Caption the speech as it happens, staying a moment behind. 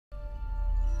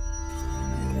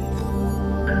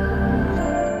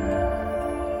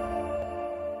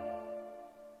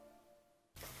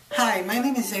Hi, my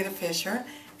name is Zaida,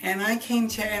 and I came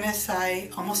to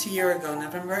NSI almost a year ago.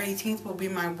 November 18th will be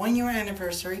my 1-year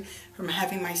anniversary from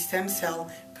having my stem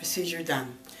cell procedure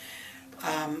done.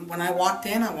 When I walked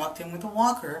in with a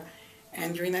walker,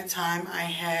 and during that time I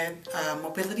had a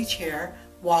mobility chair,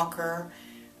 walker,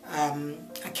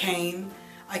 a cane.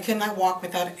 I could not walk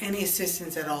without any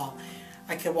assistance at all.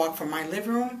 I could walk from my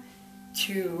living room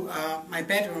to my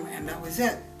bedroom, and that was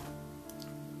it.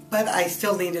 But I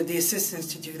still needed the assistance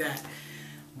to do that.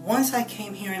 Once I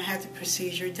came here and had the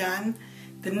procedure done,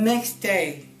 the next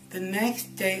day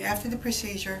after the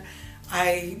procedure,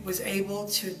 I was able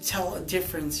to tell a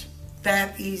difference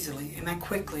that easily and that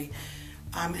quickly.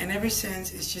 And ever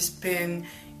since, it's just been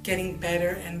getting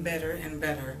better and better and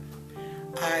better.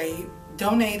 I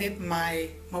donated my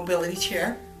mobility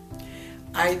chair.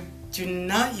 I do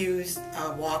not use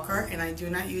a walker and I do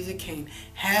not use a cane.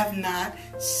 Have not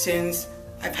since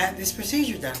I've had this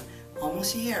procedure done,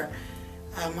 almost a year.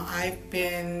 I've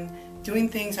been doing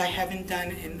things I haven't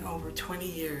done in over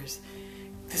 20 years.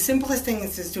 The simplest thing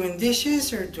is just doing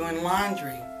dishes or doing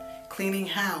laundry, cleaning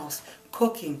house,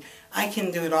 cooking. I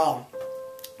can do it all.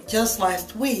 Just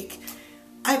last week,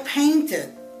 I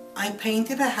painted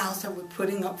a house that we're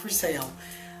putting up for sale.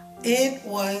 It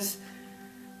was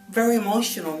very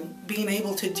emotional being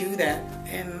able to do that,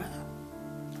 and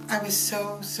I was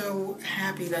so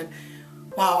happy that,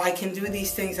 wow, I can do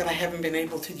these things that I haven't been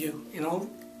able to do,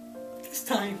 this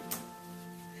time.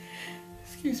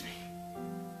 Excuse me.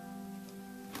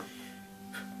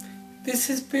 This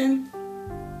has been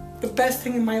the best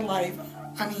thing in my life.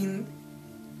 I mean,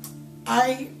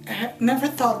 I never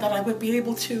thought that I would be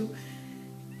able to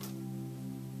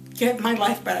get my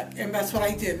life back, and that's what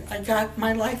I did. I got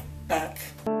my life back.